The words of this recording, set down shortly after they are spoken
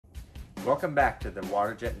Welcome back to the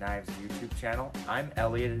Waterjet Knives YouTube channel. I'm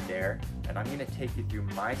Elliot Adair, and I'm going to take you through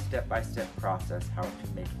my step-by-step process how to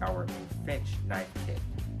make our Finch Knife Kit.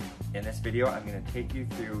 In this video, I'm going to take you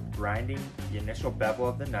through grinding the initial bevel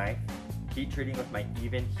of the knife, heat treating with my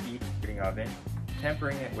even heat treating oven,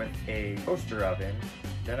 tempering it with a toaster oven.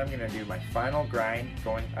 Then I'm going to do my final grind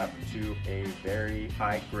going up to a very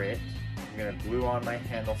high grit. I'm going to glue on my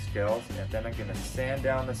handle scales, and then I'm going to sand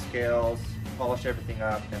down the scales, polish everything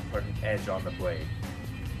up, and put an edge on the blade.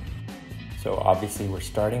 So obviously we're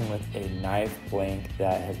starting with a knife blade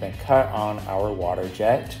that has been cut on our water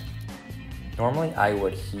jet. Normally I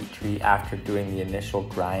would heat treat after doing the initial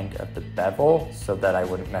grind of the bevel so that I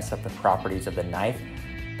wouldn't mess up the properties of the knife,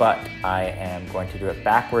 but I am going to do it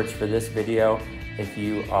backwards for this video. If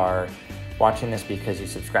you are watching this because you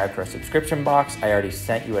subscribe to our subscription box, I already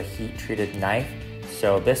sent you a heat treated knife,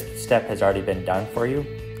 so this step has already been done for you.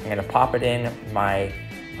 I'm going to pop it in my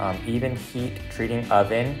even heat treating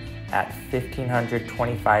oven at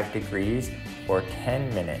 1525 degrees for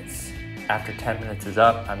 10 minutes. After 10 minutes is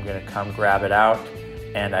up, I'm going to come grab it out,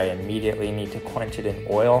 and I immediately need to quench it in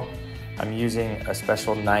oil. I'm using a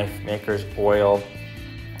special knife maker's oil.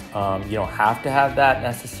 You don't have to have that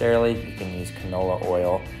necessarily. You can use canola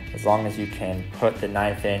oil. As long as you can put the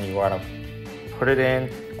knife in, you want to put it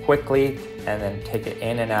in quickly and then take it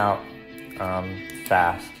in and out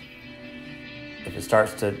fast. If it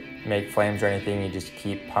starts to make flames or anything, you just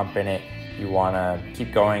keep pumping it. You want to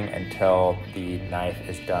keep going until the knife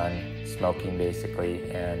is done smoking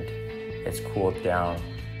basically and it's cooled down.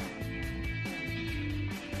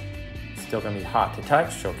 It's still going to be hot to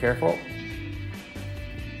touch, so careful.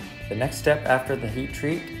 The next step after the heat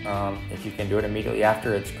treat, if you can do it immediately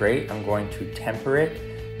after, it's great. I'm going to temper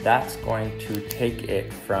it. That's going to take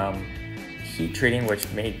it from heat treating, which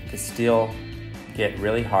made the steel get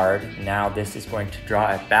really hard. Now this is going to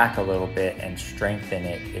draw it back a little bit and strengthen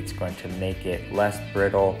it. It's going to make it less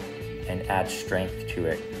brittle and add strength to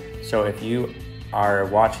it. So if you are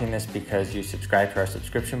watching this because you subscribe to our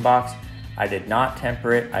subscription box, I did not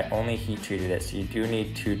temper it, I only heat treated it. So you do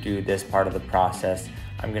need to do this part of the process.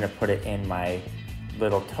 I'm going to put it in my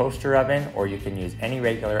little toaster oven, or you can use any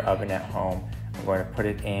regular oven at home. I'm going to put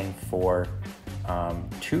it in for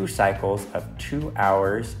 2 cycles of 2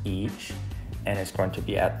 hours each, and it's going to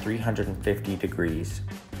be at 350 degrees.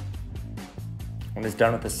 When it's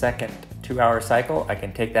done with the second 2-hour cycle, I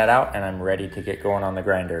can take that out and I'm ready to get going on the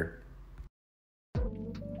grinder.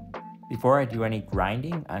 Before I do any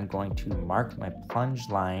grinding, I'm going to mark my plunge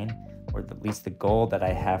line, or at least the goal that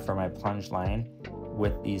I have for my plunge line,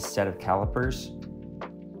 with these set of calipers.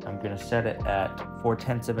 I'm going to set it at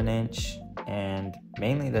 4/10 of an inch, and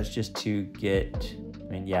mainly that's just to get,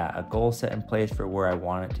 a goal set in place for where I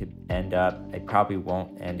want it to end up. I probably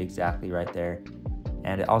won't end exactly right there,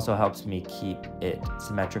 and it also helps me keep it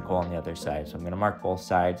symmetrical on the other side. So I'm going to mark both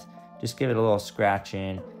sides, just give it a little scratch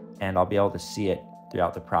in, and I'll be able to see it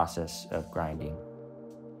throughout the process of grinding.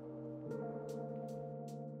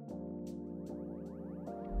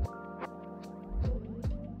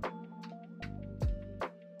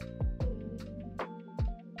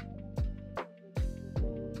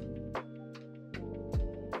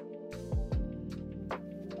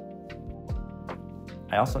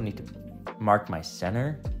 I also need to mark my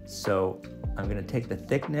center, so I'm going to take the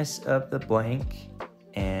thickness of the blank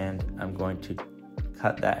and I'm going to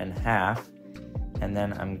cut that in half, and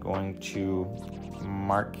then I'm going to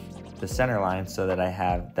mark the center line so that I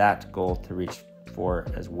have that goal to reach for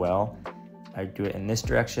as well. I do it in this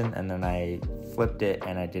direction, and then I flipped it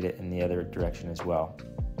and I did it in the other direction as well.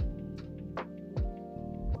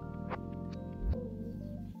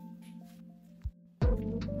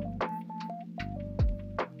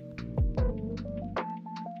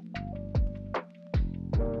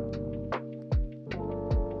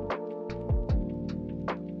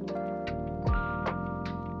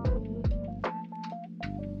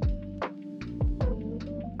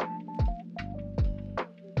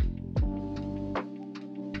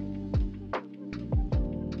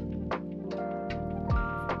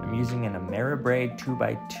 I'm using an Ameribraid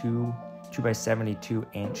 2x72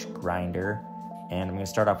 inch grinder, and I'm going to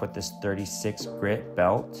start off with this 36 grit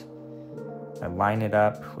belt. I line it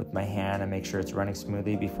up with my hand and make sure it's running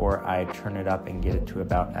smoothly before I turn it up and get it to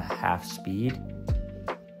about a half speed.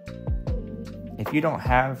 If you don't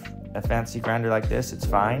have a fancy grinder like this, it's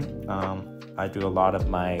fine. I do a lot of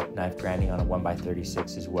my knife grinding on a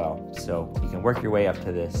 1x36 as well, so you can work your way up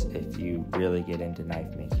to this if you really get into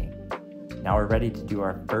knife making. Now we're ready to do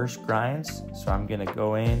our first grinds, so I'm gonna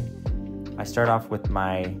go in. I start off with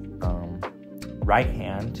my right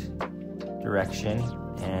hand direction,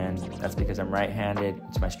 and that's because I'm right-handed.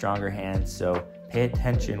 It's my stronger hand, so pay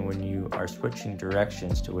attention when you are switching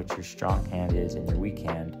directions to which your strong hand is and your weak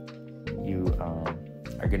hand. You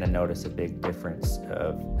are going to notice a big difference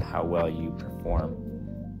of how well you perform,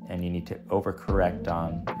 and you need to overcorrect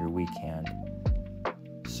on your weak hand.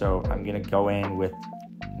 So I'm going to go in with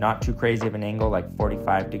not too crazy of an angle, like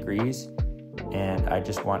 45 degrees, and I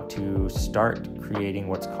just want to start creating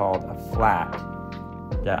what's called a flat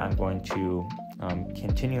that I'm going to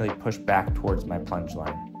continually push back towards my plunge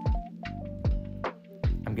line.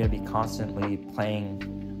 I'm going to be constantly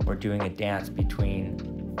playing or doing a dance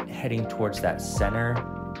between heading towards that center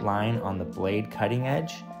line on the blade cutting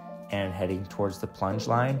edge and heading towards the plunge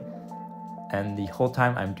line. And the whole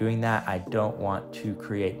time I'm doing that, I don't want to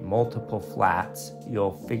create multiple flats.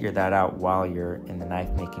 You'll figure that out while you're in the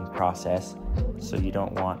knife making process. So you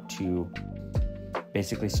don't want to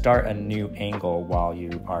basically start a new angle while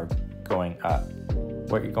you are going up.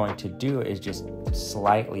 What you're going to do is just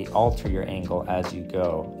slightly alter your angle as you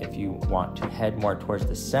go. If you want to head more towards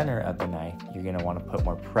the center of the knife, you're going to want to put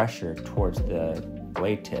more pressure towards the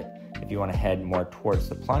blade tip. If you want to head more towards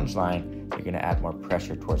the plunge line, you're going to add more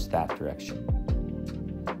pressure towards that direction.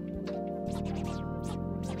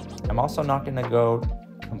 I'm also not going to go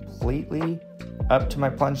completely up to my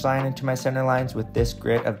plunge line and to my center lines with this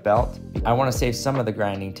grit of belt. I want to save some of the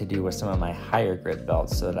grinding to do with some of my higher grit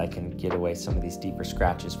belts so that I can get away some of these deeper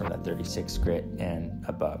scratches from that 36 grit and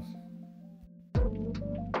above.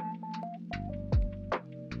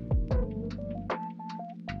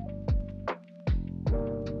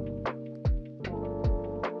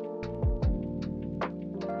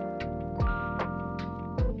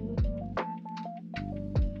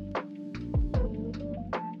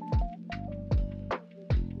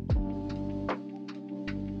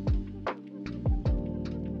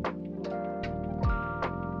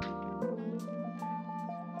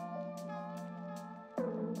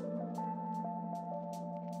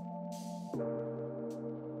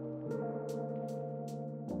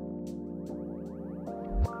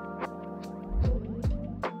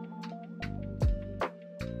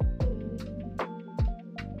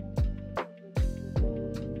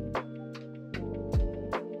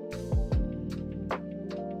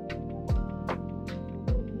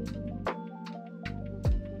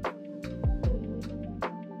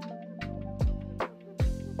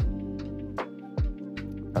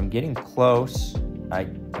 I'm getting close.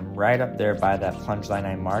 I'm right up there by that plunge line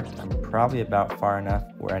I marked. I'm probably about far enough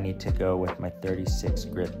where I need to go with my 36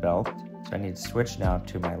 grit belt. So I need to switch now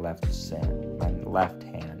to my left hand.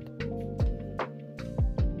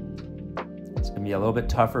 It's gonna be a little bit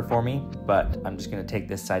tougher for me, but I'm just gonna take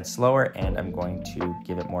this side slower and I'm going to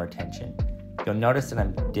give it more attention. You'll notice that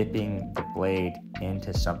I'm dipping the blade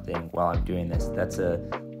into something while I'm doing this. That's a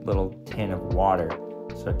little tin of water,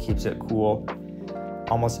 so it keeps it cool.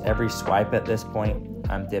 Almost every swipe at this point,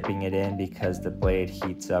 I'm dipping it in because the blade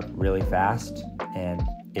heats up really fast and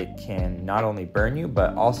it can not only burn you,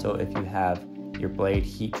 but also if you have your blade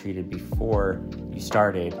heat treated before you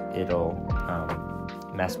started, it'll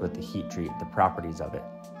mess with the heat treat, the properties of it.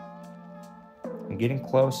 I'm getting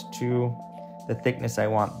close to the thickness I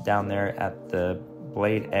want down there at the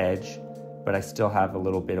blade edge, but I still have a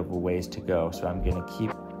little bit of a ways to go, so I'm gonna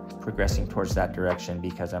keep progressing towards that direction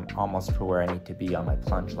because I'm almost to where I need to be on my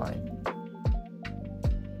plunge line.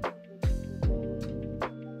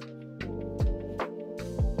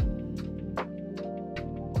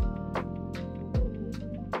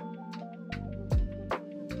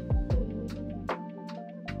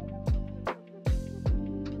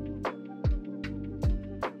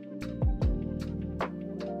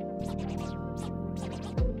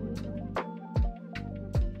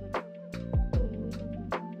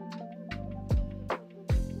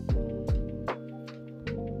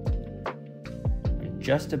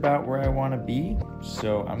 Just about where I want to be,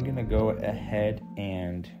 so I'm gonna go ahead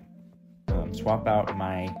and swap out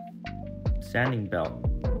my sanding belt.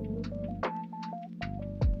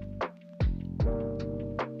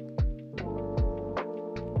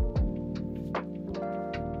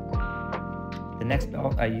 The next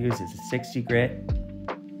belt I use is a 60 grit.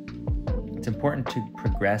 It's important to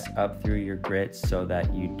progress up through your grits so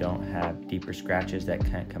that you don't have deeper scratches that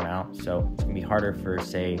can't come out. So it's gonna be harder for,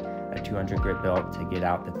 say, a 200 grit belt to get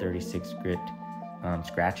out the 36 grit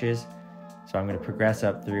scratches. So I'm going to progress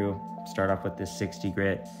up through, start off with this 60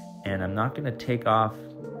 grit, and I'm not going to take off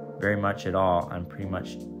very much at all. I'm pretty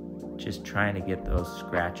much just trying to get those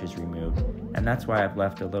scratches removed. And that's why I've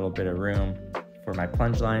left a little bit of room for my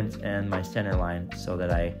plunge lines and my center line so that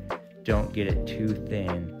I don't get it too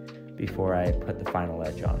thin before I put the final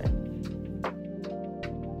edge on it.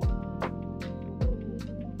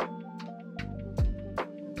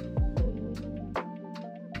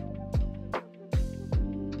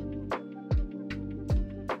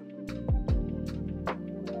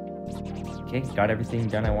 Okay, got everything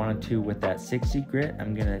done I wanted to with that 60 grit.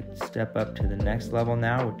 I'm gonna step up to the next level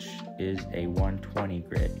now, which is a 120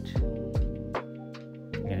 grit.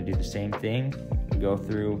 I'm gonna do the same thing, go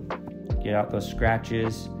through, get out those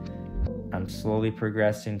scratches. I'm slowly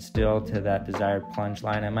progressing still to that desired plunge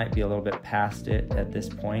line. I might be a little bit past it at this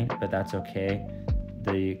point, but that's okay.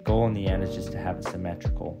 The goal in the end is just to have it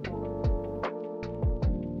symmetrical.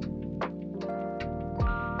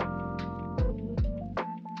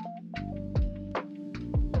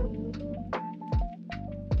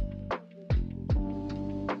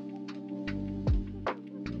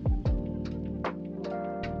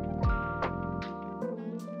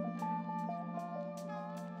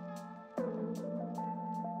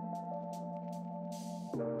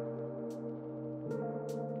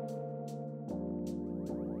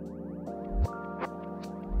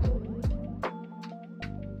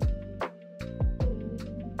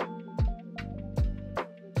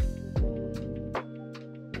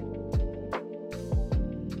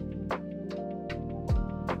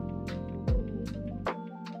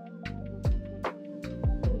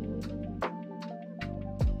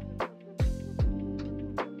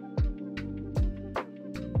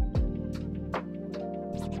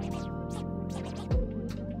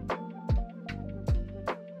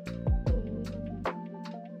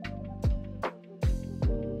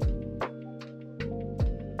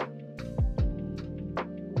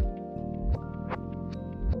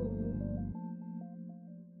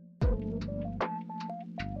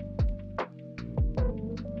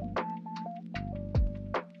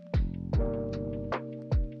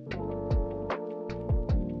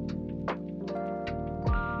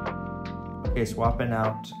 Okay, swapping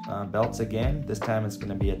out belts again. This time it's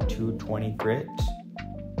gonna be a 220 grit.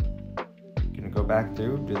 Gonna go back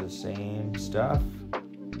through, do the same stuff.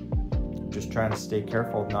 Just trying to stay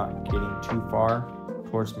careful of not getting too far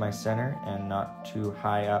towards my center and not too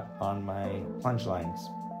high up on my plunge lines.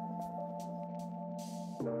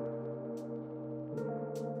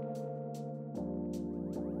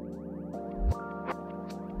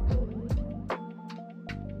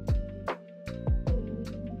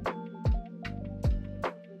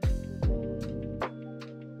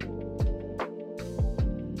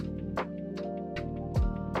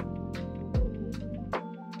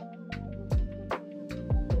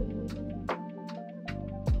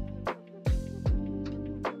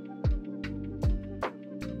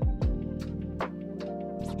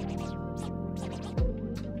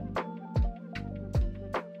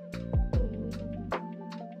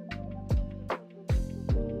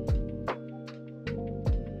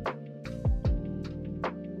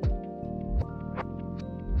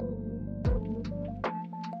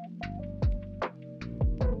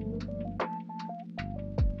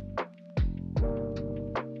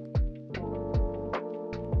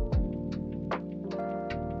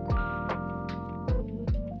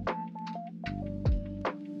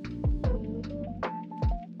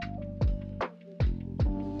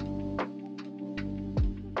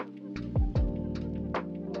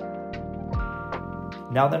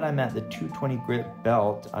 Now that I'm at the 220 grit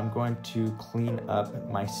belt, I'm going to clean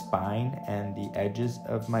up my spine and the edges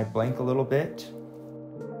of my blank a little bit.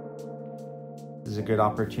 This is a good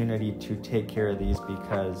opportunity to take care of these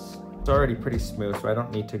because it's already pretty smooth, so I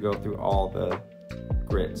don't need to go through all the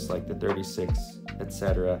grits like the 36,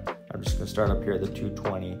 etc. I'm just gonna start up here at the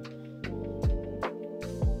 220.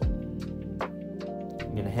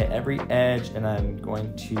 I'm gonna hit every edge, and I'm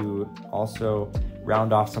going to also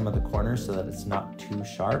round off some of the corners so that it's not too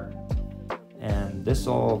sharp. And this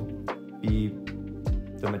will be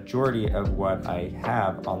the majority of what I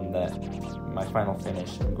have on my final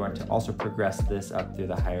finish. I'm going to also progress this up through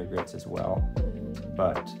the higher grits as well,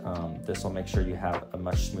 but this will make sure you have a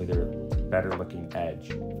much smoother, better looking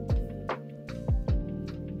edge.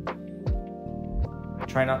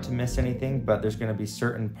 Try not to miss anything, but there's going to be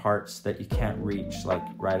certain parts that you can't reach, like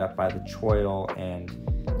right up by the choil, and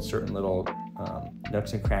certain little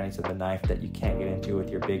nooks and crannies of the knife that you can't get into with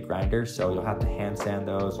your big grinder, so you'll have to hand sand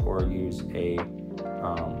those or use a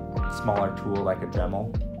smaller tool like a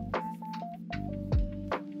Dremel.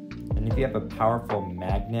 And if you have a powerful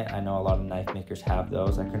magnet, I know a lot of knife makers have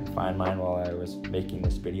those. I couldn't find mine while I was making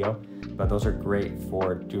this video, but those are great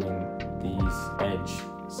for doing these edge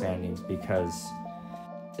sandings because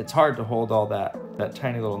it's hard to hold all that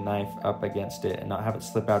tiny little knife up against it and not have it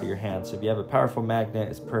slip out of your hand. So if you have a powerful magnet,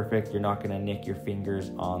 it's perfect. You're not going to nick your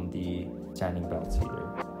fingers on the sanding belts either.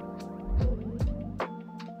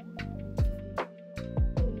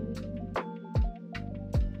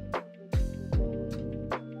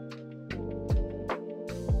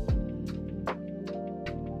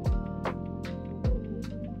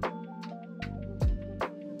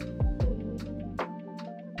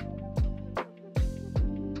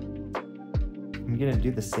 I'm gonna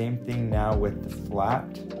do the same thing now with the flat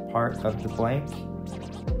part of the blank.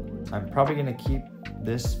 I'm probably gonna keep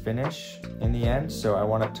this finish in the end, so I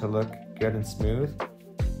want it to look good and smooth.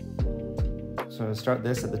 So I'm gonna start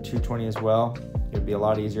this at the 220 as well. It would be a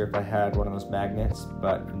lot easier if I had one of those magnets,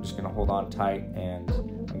 but I'm just gonna hold on tight, and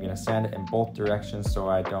I'm gonna sand it in both directions so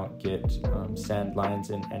I don't get sand lines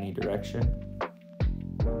in any direction.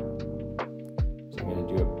 So I'm gonna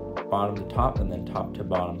do it bottom to top and then top to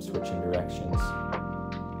bottom, switching directions.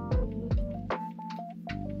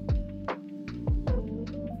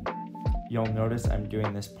 You'll notice I'm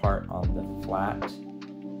doing this part on the flat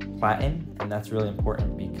platen, and that's really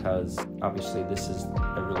important because obviously this is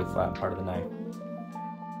a really flat part of the knife.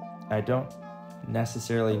 I don't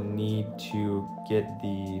necessarily need to get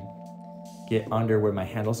under where my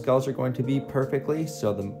handle scales are going to be perfectly,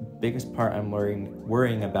 so the biggest part I'm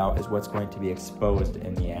worrying about is what's going to be exposed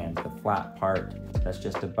in the end, the flat part that's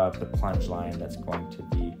just above the plunge line that's going to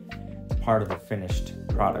be part of the finished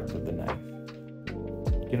product of the knife.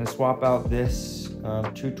 Gonna swap out this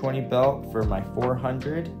 220 belt for my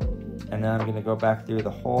 400, and then I'm gonna go back through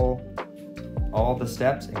all the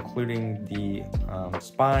steps, including the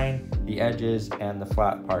spine, the edges, and the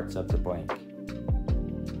flat parts of the blank.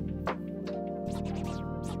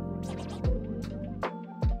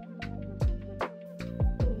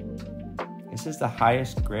 This is the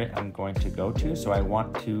highest grit I'm going to go to, so I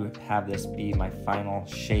want to have this be my final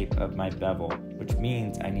shape of my bevel, which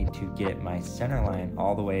means I need to get my center line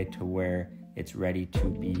all the way to where it's ready to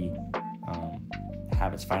be,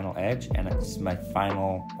 have its final edge, and it's my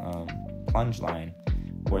final plunge line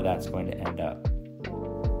where that's going to end up.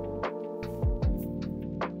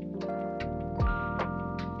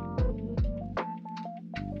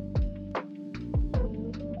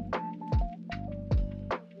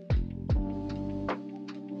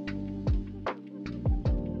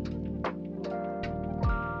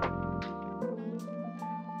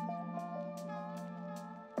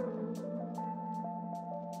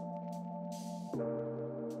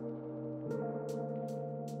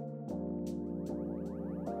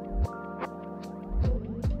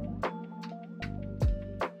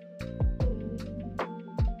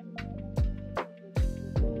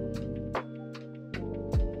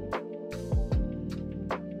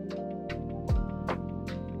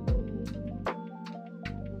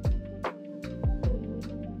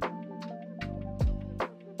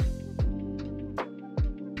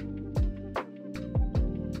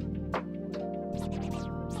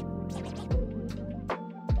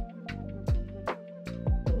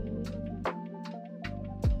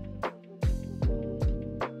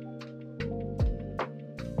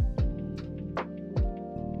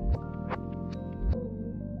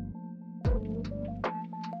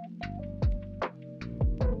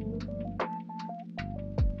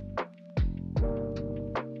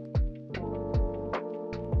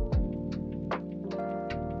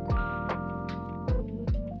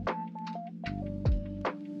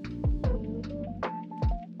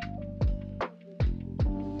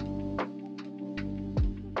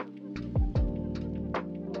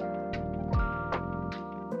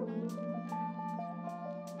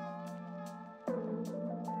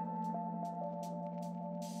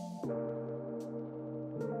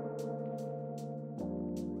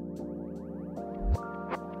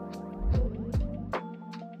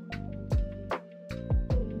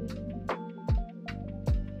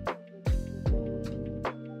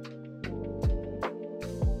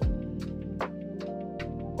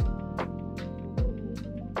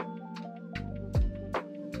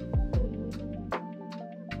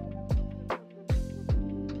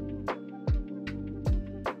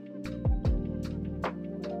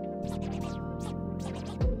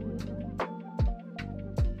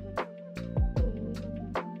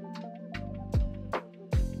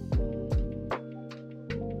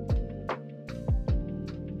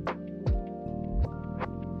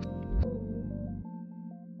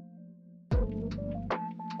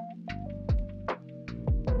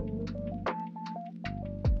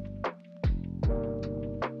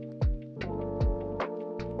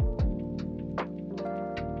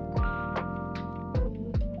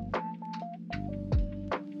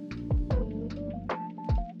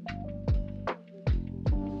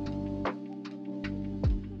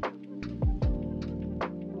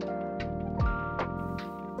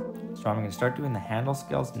 So I'm going to start doing the handle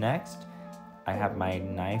scales next. I have my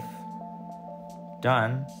knife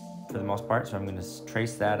done for the most part, so I'm going to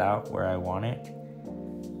trace that out where I want it.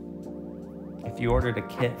 If you ordered a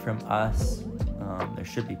kit from us, there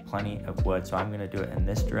should be plenty of wood, so I'm going to do it in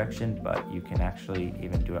this direction, but you can actually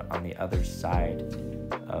even do it on the other side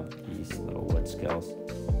of these little wood scales.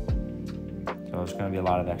 So there's going to be a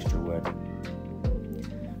lot of extra wood.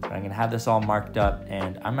 But I'm going to have this all marked up,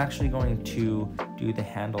 and I'm actually going to do the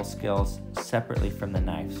handle scales separately from the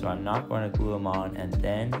knife. So I'm not going to glue them on and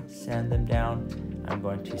then sand them down. I'm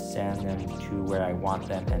going to sand them to where I want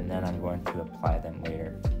them, and then I'm going to apply them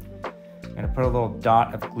later. I'm going to put a little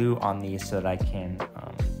dot of glue on these so that I can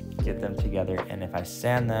get them together, and if I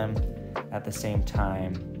sand them at the same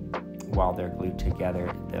time while they're glued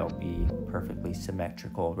together, they'll be perfectly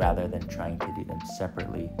symmetrical rather than trying to do them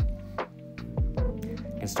separately.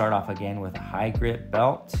 You can start off again with a high grit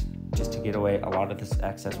belt just to get away a lot of this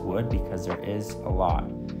excess wood, because there is a lot.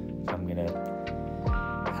 So I'm gonna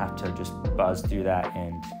have to just buzz through that,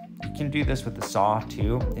 and you can do this with the saw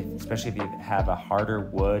too, especially if you have a harder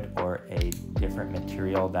wood or a different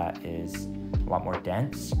material that is a lot more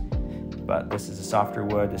dense. But this is a softer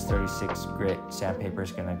wood. This 36 grit sandpaper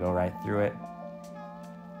is gonna go right through it.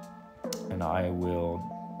 And I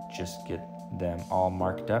will just get them all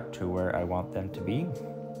marked up to where I want them to be.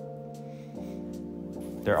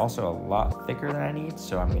 They're also a lot thicker than I need,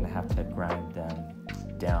 so I'm gonna have to grind them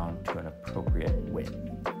down to an appropriate width,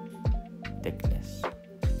 thickness.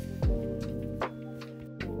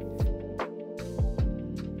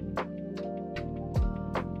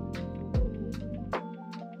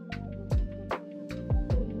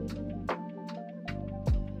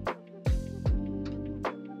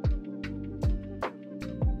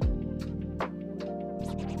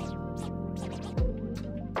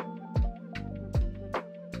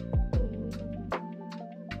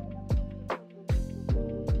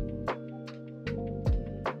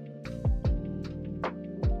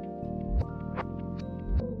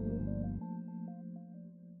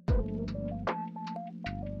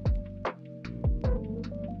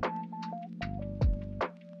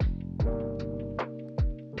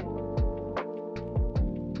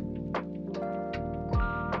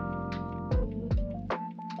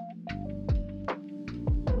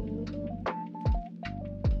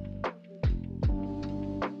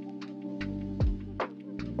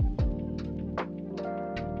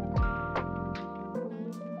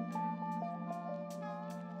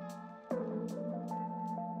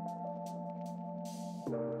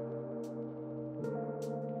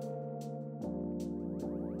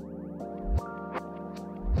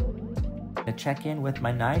 To check in with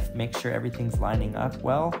my knife, make sure everything's lining up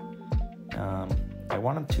well. I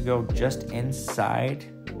want them to go just inside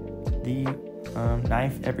the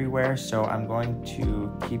knife everywhere, so I'm going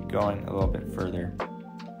to keep going a little bit further.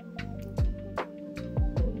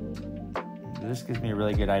 This gives me a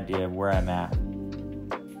really good idea of where I'm at.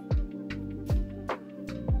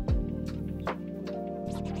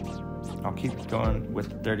 I'll keep going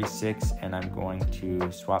with 36, and I'm going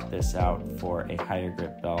to swap this out for a higher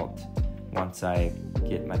grip belt once I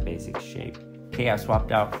get my basic shape. Okay, I've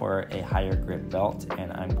swapped out for a higher grip belt,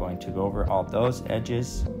 and I'm going to go over all those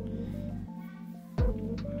edges.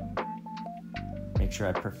 Make sure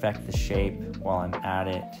I perfect the shape while I'm at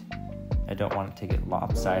it. I don't want it to get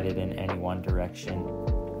lopsided in any one direction,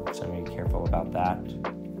 so I'm going to be careful about that.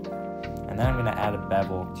 And then I'm going to add a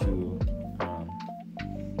bevel to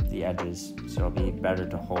the edges, so it'll be better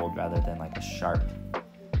to hold rather than like a sharp,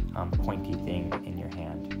 pointy thing in your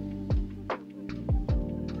hand.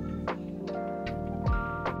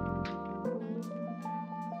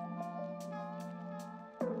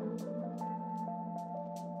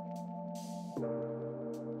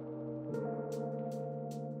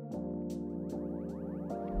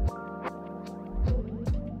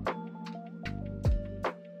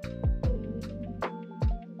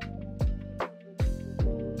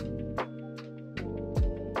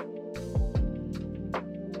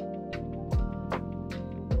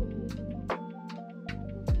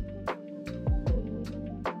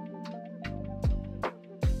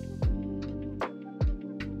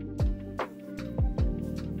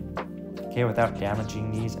 Okay, without damaging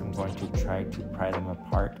these, I'm going to try to pry them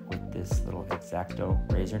apart with this little X-Acto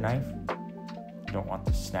razor knife. You don't want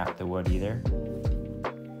to snap the wood either.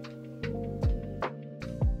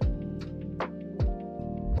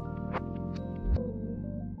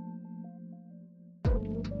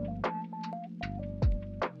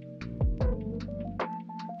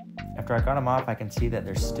 After I got them off, I can see that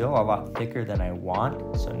they're still a lot thicker than I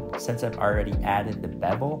want. So since I've already added the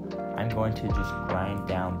bevel, I'm going to just grind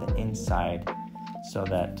down the inside so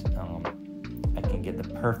that I can get the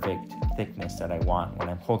perfect thickness that I want when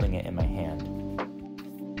I'm holding it in my hand.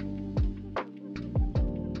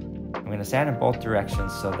 I'm going to sand in both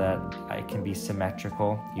directions so that I can be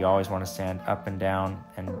symmetrical. You always want to sand up and down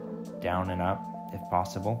and up if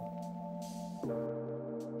possible.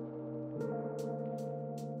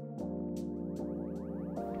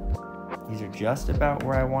 These are just about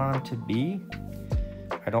where I want them to be.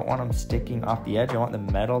 I don't want them sticking off the edge. I want the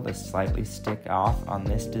metal to slightly stick off on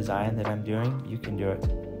this design that I'm doing. You can do it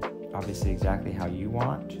obviously exactly how you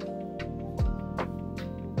want.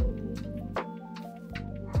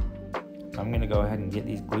 I'm gonna go ahead and get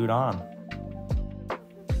these glued on.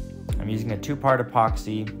 I'm using a 2-part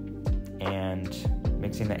epoxy and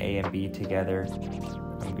mixing the A and B together.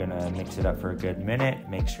 I'm gonna mix it up for a good minute,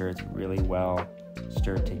 make sure it's really well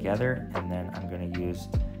stirred together, and then I'm gonna use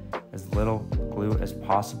as little glue as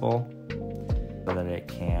possible so that it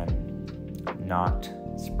can not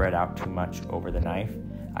spread out too much over the knife.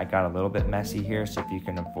 I got a little bit messy here, so if you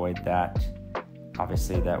can avoid that,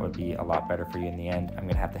 obviously that would be a lot better for you in the end. I'm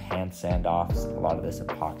gonna have to hand sand off a lot of this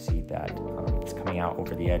epoxy that is coming out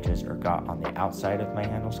over the edges or got on the outside of my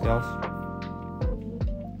handle scales.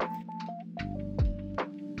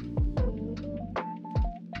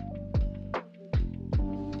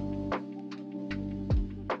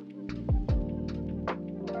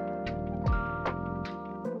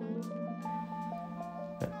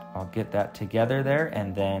 I'll get that together there,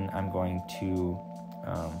 and then I'm going to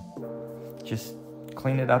just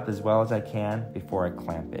clean it up as well as I can before I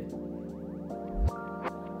clamp it.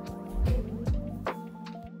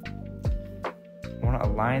 I want to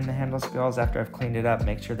align the handle scales after I've cleaned it up,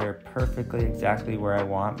 make sure they're perfectly exactly where I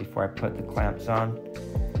want before I put the clamps on.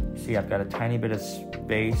 See, I've got a tiny bit of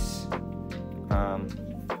space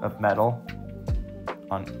of metal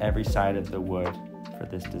on every side of the wood for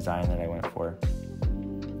this design that I went for.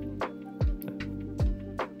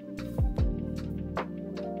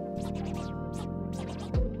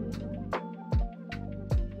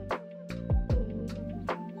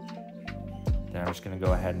 Then I'm just going to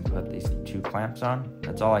go ahead and put these 2 clamps on.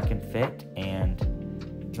 That's all I can fit, and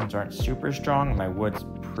these ones aren't super strong. My wood's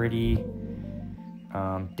pretty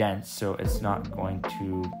dense, so it's not going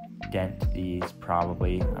to dent these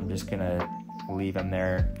probably. I'm just going to leave them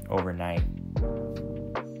there overnight.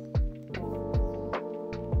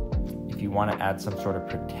 If you want to add some sort of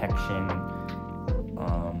protection,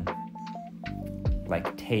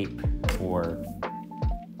 like tape or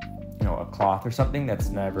a cloth or something, that's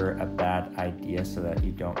never a bad idea so that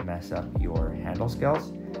you don't mess up your handle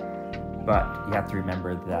scales. But you have to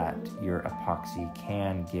remember that your epoxy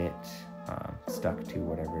can get stuck to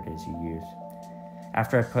whatever it is you use.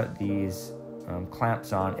 After I put these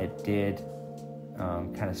clamps on, it did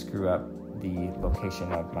kind of screw up the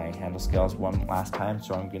location of my handle scales one last time,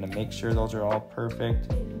 so I'm going to make sure those are all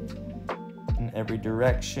perfect in every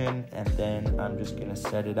direction, and then I'm just going to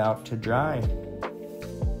set it out to dry.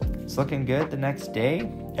 It's looking good the next day.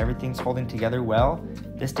 Everything's holding together well.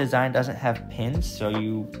 This design doesn't have pins, so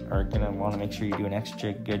you are going to want to make sure you do an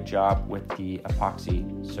extra good job with the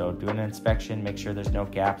epoxy. So do an inspection, make sure there's no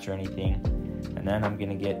gaps or anything, and then I'm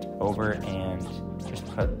going to get over and just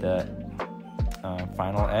put the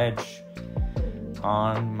final edge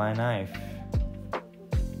on my knife.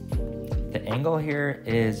 The angle here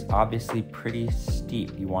is obviously pretty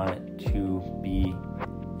steep. You want it to be,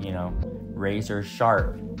 razor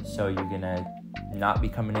sharp. So you're gonna not be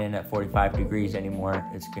coming in at 45 degrees anymore.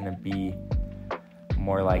 It's gonna be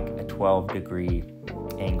more like a 12-degree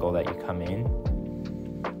angle that you come in.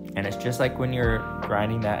 And it's just like when you're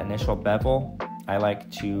grinding that initial bevel, I like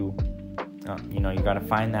to, you gotta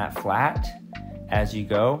find that flat as you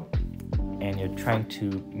go, and you're trying to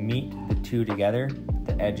meet the 2 together.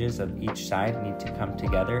 The edges of each side need to come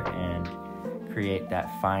together and create that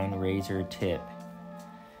fine razor tip.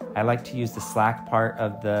 I like to use the slack part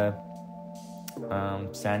of the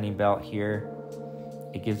sanding belt here.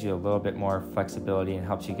 It gives you a little bit more flexibility and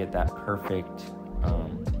helps you get that perfect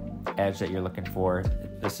edge that you're looking for.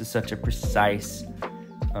 This is such a precise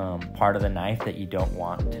part of the knife that you don't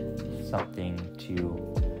want something to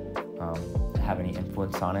have any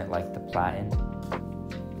influence on it, like the platen.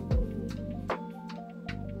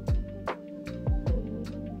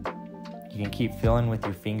 You can keep filling with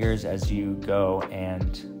your fingers as you go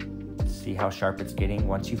and see how sharp it's getting.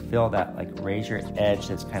 Once you feel that like razor edge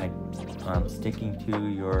that's kind of sticking to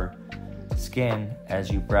your skin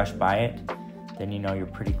as you brush by it, then you know you're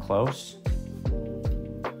pretty close.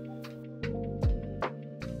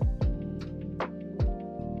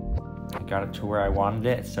 I got it to where I wanted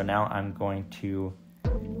it, so now I'm going to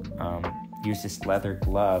use this leather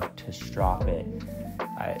glove to strop it.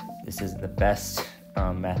 This is the best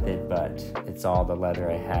method, but it's all the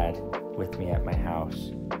leather I had with me at my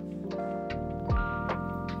house.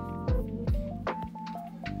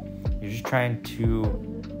 You're just trying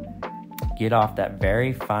to get off that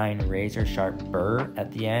very fine razor sharp burr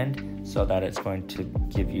at the end so that it's going to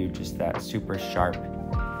give you just that super sharp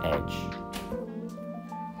edge.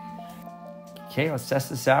 Okay, let's test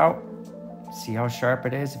this out. See how sharp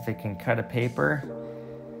it is, if it can cut a paper.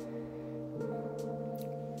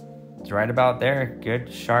 It's right about there.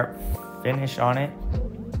 Good, sharp finish on it.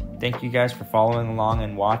 Thank you guys for following along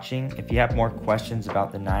and watching. If you have more questions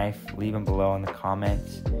about the knife, leave them below in the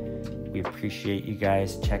comments. We appreciate you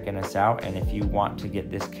guys checking us out. And if you want to get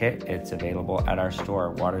this kit, it's available at our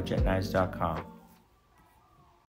store, waterjetknives.com.